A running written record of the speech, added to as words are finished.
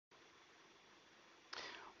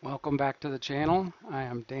Welcome back to the channel. I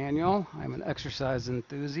am Daniel. I'm an exercise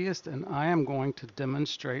enthusiast and I am going to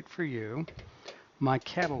demonstrate for you my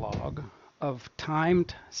catalog of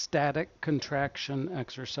timed static contraction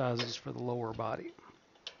exercises for the lower body.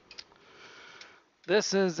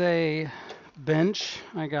 This is a bench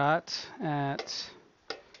I got at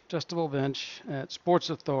adjustable bench at Sports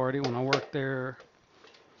Authority when I worked there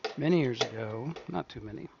many years ago, not too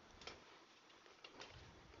many.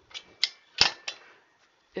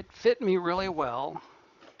 It fit me really well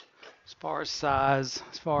as far as size,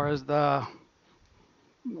 as far as the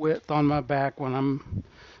width on my back when I'm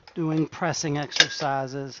doing pressing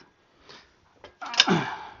exercises.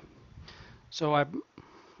 So I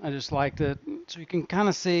just liked it. So you can kind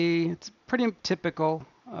of see it's pretty typical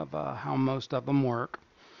of how most of them work.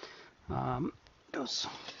 Goes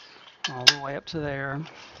all the way up to there.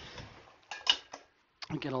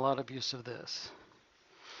 I get a lot of use of this.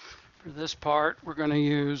 For this part, we're going to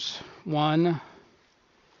use one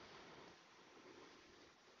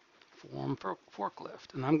form for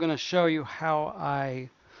forklift, and I'm going to show you how I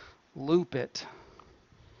loop it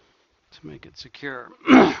to make it secure.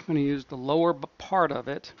 I'm going to use the lower part of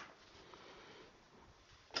it.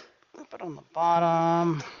 Flip it on the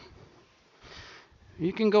bottom.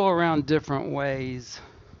 You can go around different ways.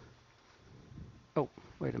 Oh,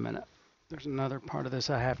 wait a minute. There's another part of this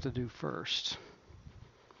I have to do first.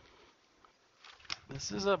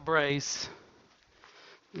 This is a brace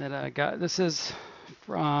that I got. This is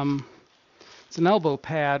from, it's an elbow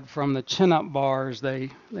pad from the chin-up bars they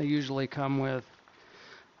usually come with.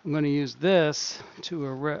 I'm going to use this to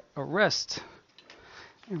arrest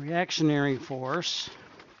a reactionary force,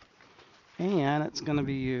 and it's going to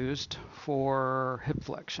be used for hip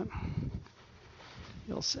flexion.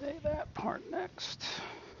 You'll say that part next.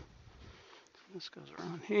 This goes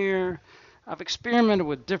around here. I've experimented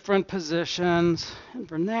with different positions, and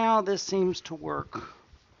for now this seems to work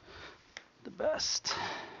the best.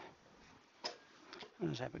 I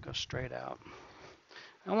just have it go straight out.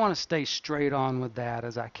 I want to stay straight on with that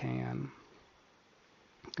as I can.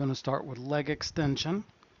 I'm going to start with leg extension.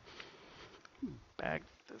 Back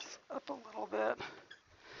this up a little bit.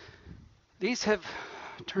 These have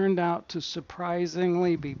turned out to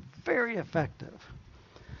surprisingly be very effective.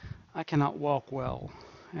 I cannot walk well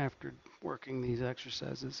after working these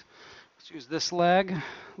exercises. Let's use this leg,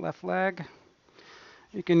 left leg.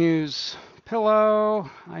 You can use pillow.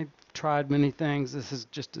 I've tried many things. This is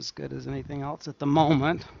just as good as anything else at the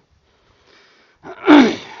moment.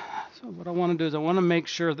 So what I want to do is I want to make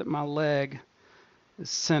sure that my leg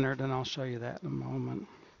is centered, and I'll show you that in a moment.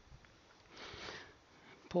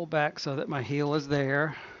 Pull back so that my heel is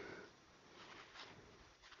there.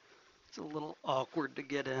 It's a little awkward to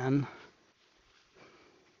get in,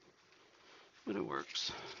 but it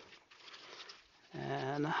works.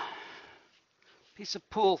 And a piece of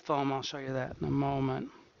pool foam, I'll show you that in a moment.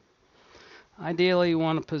 Ideally, you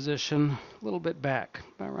want to position a little bit back,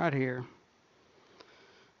 about right here.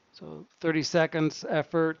 So 30 seconds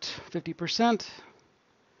effort, 50%.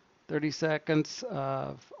 30 seconds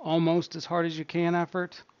of almost as hard as you can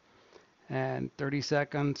effort, and 30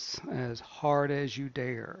 seconds as hard as you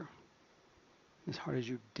dare. As hard as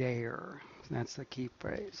you dare. That's the key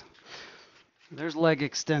phrase. There's leg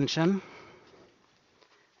extension.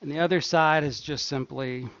 And the other side is just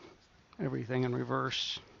simply everything in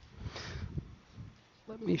reverse.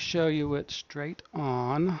 Let me show you it straight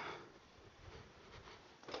on.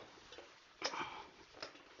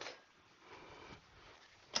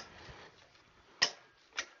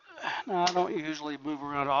 Now, I don't usually move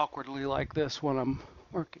around awkwardly like this when I'm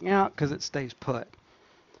working out because it stays put.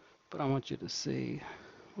 But I want you to see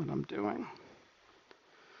what I'm doing.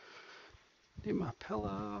 Do my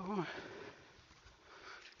pillow.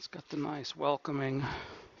 It's got the nice welcoming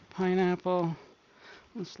pineapple.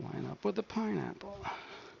 Let's line up with the pineapple.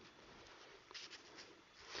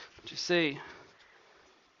 But you see,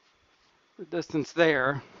 the distance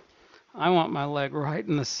there, I want my leg right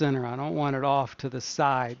in the center. I don't want it off to the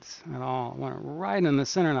sides at all. I want it right in the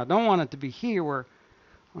center, and I don't want it to be here where,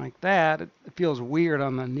 like that, it feels weird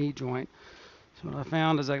on the knee joint. So what I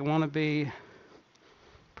found is I want to be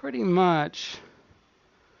pretty much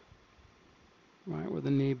right where the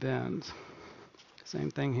knee bends. Same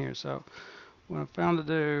thing here. So what I found to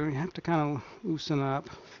do, you have to kind of loosen up,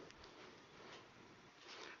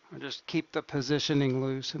 or just keep the positioning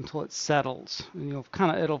loose until it settles, and you'll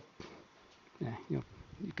kind of you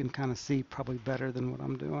can kind of see probably better than what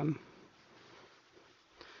I'm doing.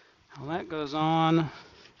 Now that goes on,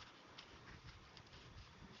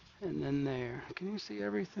 and then there. Can you see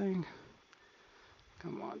everything?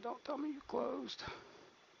 Come on, don't tell me you closed.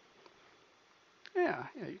 Yeah,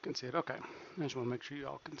 you can see it. Okay. I just want to make sure you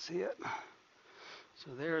all can see it.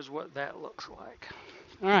 So there's what that looks like.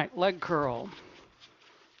 All right, leg curl.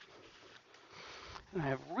 I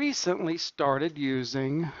have recently started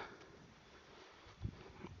using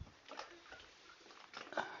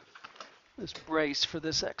this brace for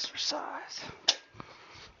this exercise.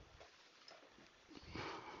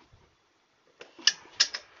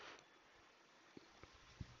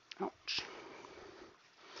 Ouch.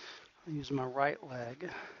 I use my right leg.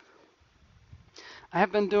 I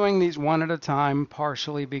have been doing these one at a time,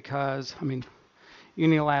 partially because,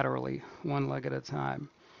 unilaterally, one leg at a time.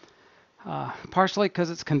 Partially because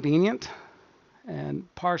it's convenient, and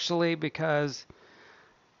partially because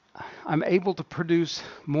I'm able to produce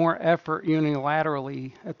more effort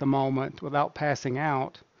unilaterally at the moment without passing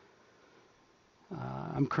out.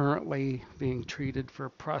 I'm currently being treated for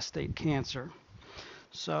prostate cancer.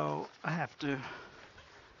 So I have to,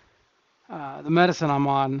 the medicine I'm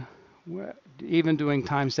on, even doing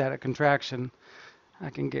timed static contraction, I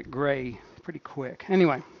can get gray pretty quick.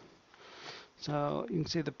 Anyway, so you can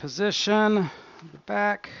see the position, the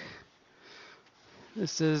back.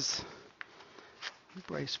 This is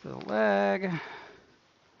brace for the leg. Let's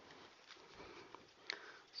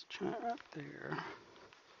try it right there.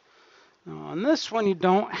 Now on this one, you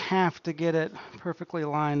don't have to get it perfectly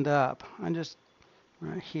lined up. I just,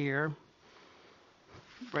 right here,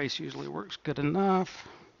 brace usually works good enough.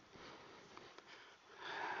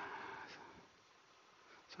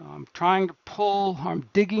 So I'm trying to pull, I'm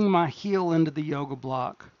digging my heel into the yoga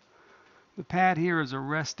block. The pad here is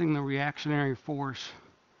arresting the reactionary force.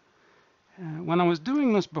 When I was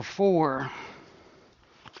doing this before,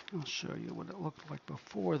 I'll show you what it looked like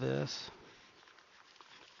before this.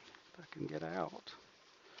 If I can get out.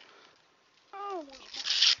 Oh,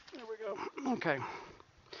 there we go. Okay.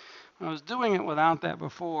 I was doing it without that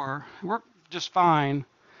before. It worked just fine,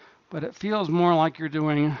 but it feels more like you're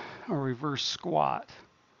doing a reverse squat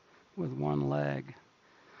with one leg,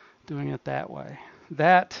 doing it that way.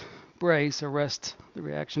 That brace arrests the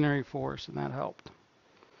reactionary force, and that helped.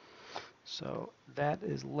 So that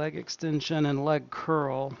is leg extension and leg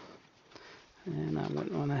curl. And I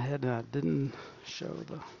went on ahead and I didn't show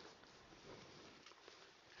the,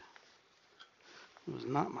 it was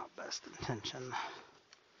not my best intention.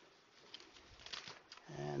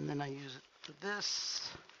 And then I use it for this.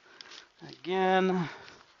 Again,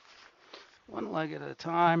 one leg at a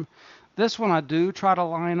time. This one I do try to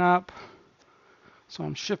line up. So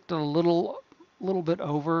I'm shifted a little bit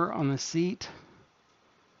over on the seat.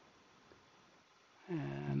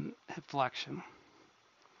 And hip flexion.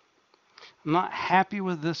 I'm not happy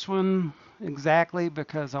with this one exactly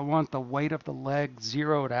because I want the weight of the leg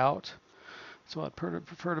zeroed out. So I'd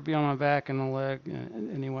prefer to be on my back and the leg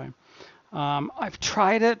anyway. I've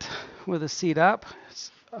tried it with a seat up.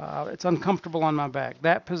 It's uncomfortable on my back.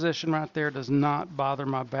 That position right there does not bother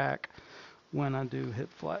my back when I do hip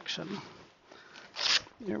flexion.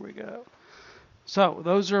 There we go. So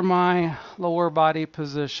those are my lower body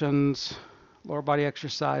positions, lower body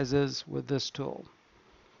exercises with this tool.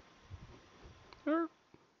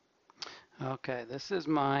 Okay, this is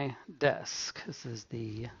my desk. This is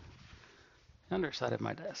the underside of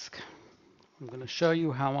my desk. I'm going to show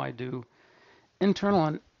you how I do internal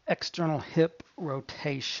and external hip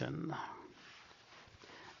rotation.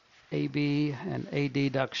 AB and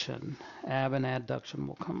adduction. Ab and adduction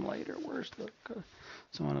will come later.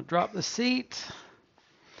 So I'm going to drop the seat.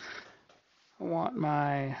 I want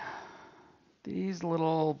these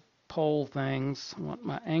little pole things. I want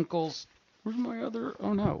my ankles. Where's my other?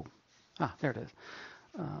 Oh no. There it is.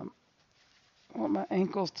 I want my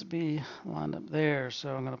ankles to be lined up there,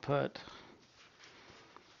 so I'm going to put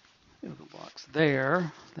yoga blocks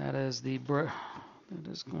there. That is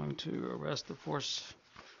going to arrest the force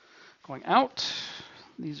going out.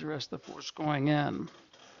 These arrest the force going in.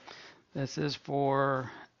 This is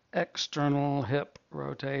for external hip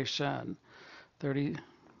rotation. 30.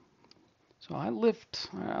 So I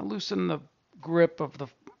loosen the grip of the.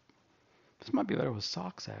 This might be better with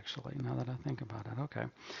socks, actually, now that I think about it. Okay.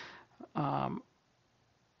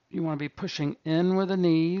 You want to be pushing in with the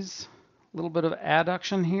knees, a little bit of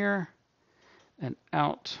adduction here, and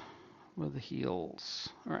out with the heels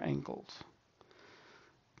or ankles.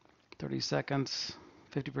 30 seconds,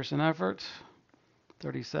 50% effort.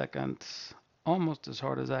 30 seconds, almost as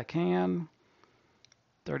hard as I can.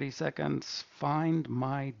 30 seconds, find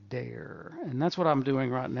my dare. And that's what I'm doing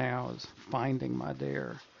right now, is finding my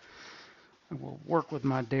dare. And we'll work with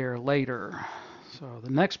my dare later. So the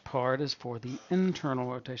next part is for the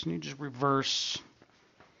internal rotation. You just reverse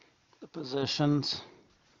the positions.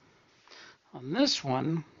 On this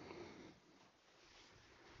one,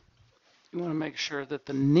 you want to make sure that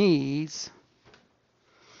the knees,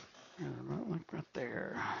 like right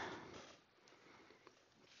there,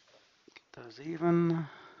 get those even.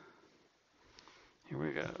 Here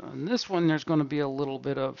we go. On this one, there's going to be a little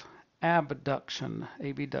bit of abduction,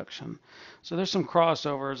 abduction. So there's some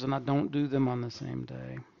crossovers, and I don't do them on the same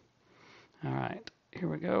day. All right, here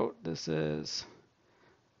we go. This is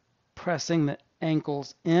pressing the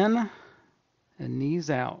ankles in and knees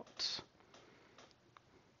out.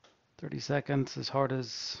 30 seconds as hard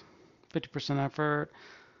as 50% effort.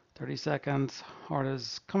 30 seconds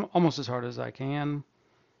almost as hard as I can.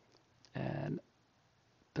 And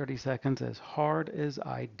 30 seconds as hard as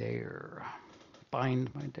I dare. Bind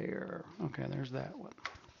my dare. Okay, there's that one.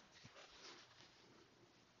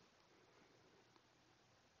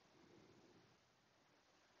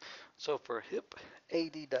 So for hip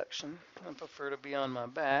adduction, I prefer to be on my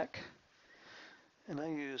back, and I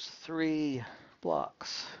use 3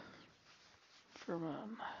 blocks for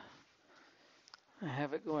mine. I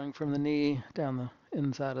have it going from the knee down the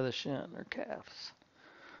inside of the shin or calves,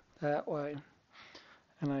 that way.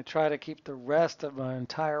 And I try to keep the rest of my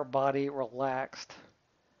entire body relaxed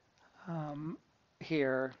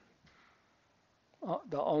here.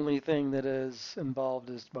 The only thing that is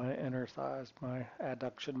involved is my inner thighs, my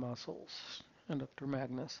adduction muscles, adductor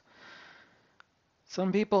magnus.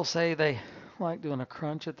 Some people say they like doing a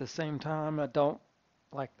crunch at the same time. I don't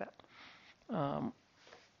like that. I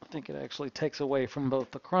think it actually takes away from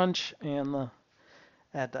both the crunch and the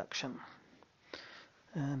adduction.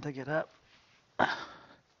 And to get up,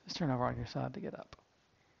 just turn over on your side to get up.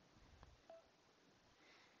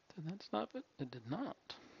 Did that stop it? It did not.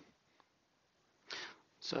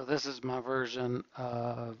 So this is my version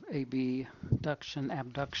of abduction,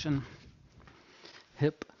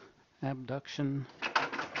 hip abduction.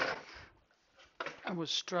 I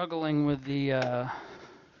was struggling with the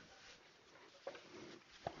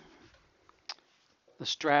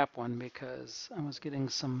strap one because I was getting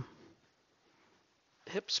some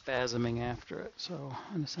hip spasming after it. So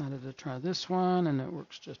I decided to try this one, and it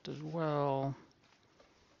works just as well.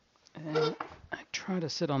 And I try to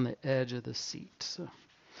sit on the edge of the seat. So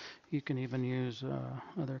you can even use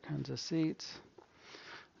other kinds of seats.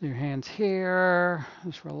 Your hands here,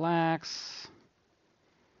 just relax.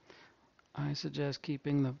 I suggest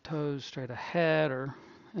keeping the toes straight ahead or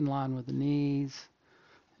in line with the knees.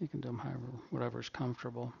 You can do them however, whatever's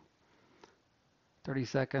comfortable. 30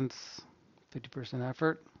 seconds, 50%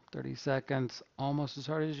 effort. 30 seconds, almost as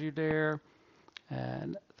hard as you dare.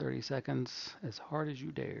 And 30 seconds, as hard as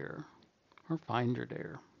you dare. Or find your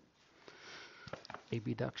dare.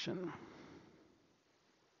 Abduction.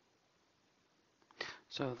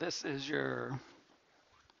 So this is your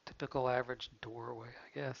typical average doorway,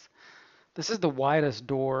 I guess. This is the widest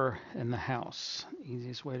door in the house.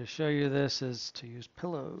 Easiest way to show you this is to use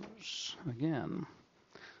pillows. Again,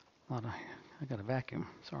 I got a vacuum.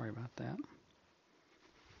 Sorry about that.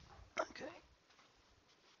 Okay,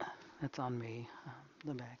 that's on me.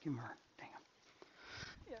 The vacuumer. Damn.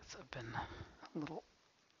 Yes, I've been a little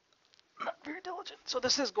not very diligent. So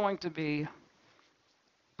this is going to be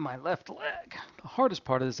my left leg. The hardest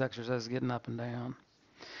part of this exercise is getting up and down.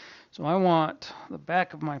 So I want the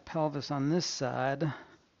back of my pelvis on this side,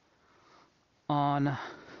 on the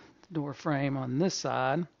door frame on this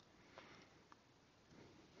side,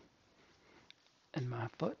 and my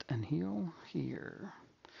foot and heel here.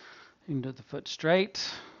 You can do the foot straight.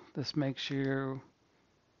 This makes you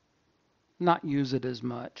not use it as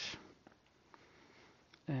much.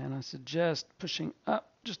 And I suggest pushing up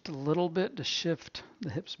just a little bit to shift the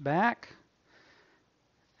hips back.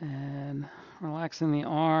 And relaxing the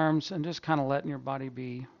arms and just kind of letting your body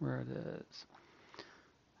be where it is.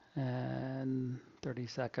 And 30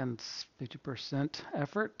 seconds, 50%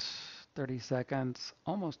 effort. 30 seconds,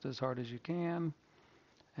 almost as hard as you can.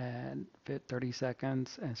 And 30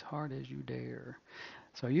 seconds, as hard as you dare.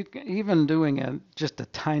 So you can, even doing just a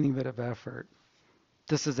tiny bit of effort,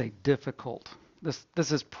 this is a difficult,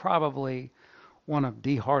 this is probably one of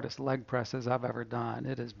the hardest leg presses I've ever done.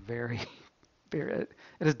 It is very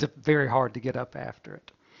very hard to get up after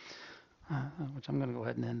it, which I'm going to go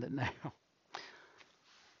ahead and end it now.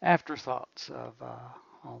 Afterthoughts of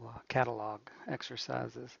all the catalog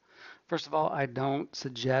exercises. First of all, I don't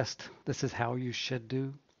suggest this is how you should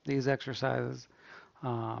do these exercises.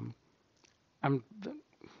 They're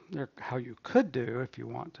how you could do if you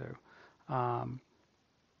want to.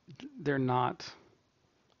 They're not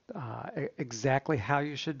exactly how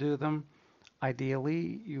you should do them.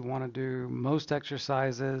 Ideally, you want to do most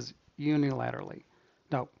exercises unilaterally.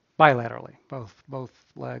 No, bilaterally. Both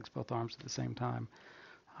legs, both arms at the same time.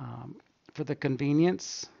 For the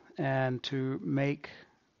convenience, and to make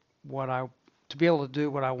to be able to do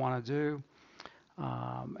what I want to do.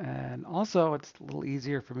 And also, it's a little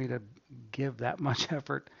easier for me to give that much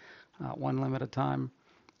effort one limb at a time.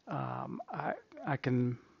 I, I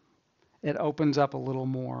can, it opens up a little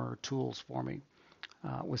more tools for me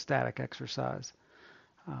with static exercise.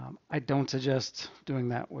 I don't suggest doing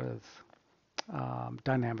that with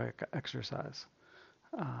dynamic exercise.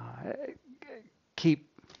 Uh, keep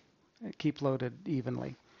keep loaded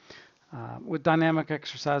evenly. With dynamic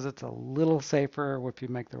exercise, it's a little safer if you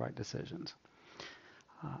make the right decisions.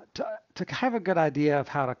 To have a good idea of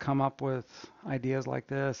how to come up with ideas like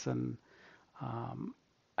this and um,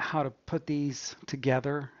 how to put these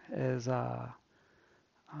together as a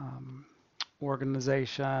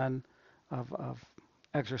organization of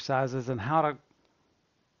exercises and how to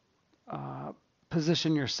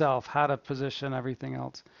position yourself, how to position everything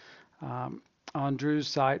else. On Drew's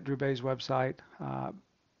site, Drew Baye's website,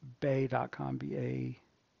 Baye.com,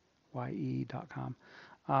 Baye.com.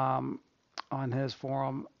 On his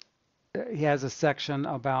forum, he has a section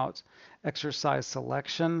about exercise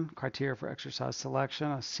selection, criteria for exercise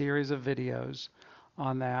selection, a series of videos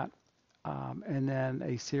on that, and then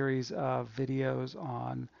a series of videos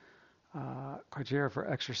on criteria for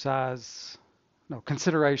exercise, no,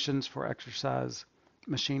 considerations for exercise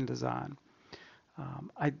machine design.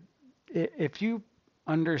 If you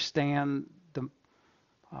understand the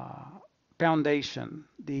foundation,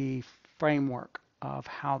 the framework of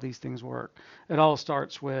how these things work, it all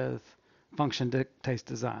starts with function dictates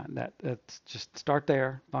design. That's just start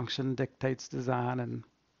there. Function dictates design, and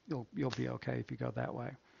you'll be okay if you go that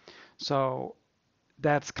way. So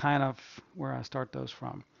that's kind of where I start those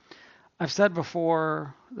from. I've said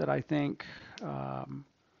before that I think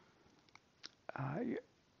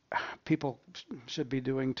people should be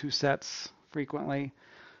doing 2 sets frequently.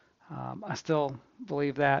 I still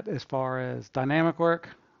believe that as far as dynamic work.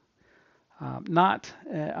 Not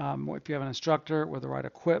if you have an instructor with the right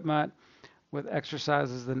equipment, with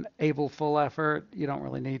exercises that enable full effort, you don't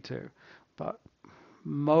really need to. But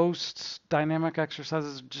most dynamic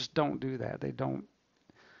exercises just don't do that.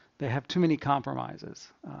 They have too many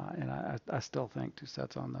compromises, and I still think 2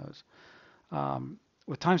 sets on those.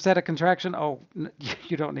 With time static contraction,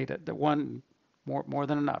 you don't need it. The one more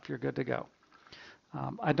than enough. You're good to go.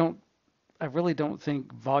 I really don't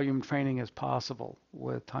think volume training is possible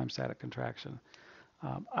with time static contraction.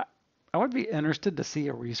 I would be interested to see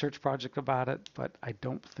a research project about it, but I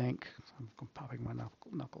don't think, I'm popping my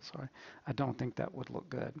knuckles, sorry. I don't think that would look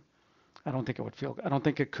good. I don't think it would feel, I don't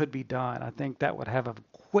think it could be done. I think that would have a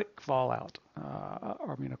quick fallout, a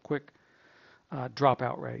quick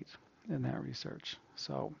dropout rate in that research.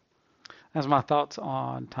 So that's my thoughts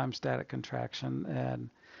on time static contraction. And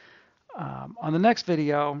on the next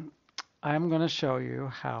video, I'm going to show you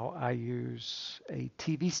how I use a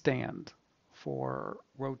TV stand for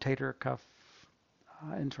rotator cuff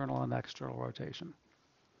internal and external rotation.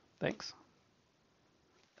 Thanks.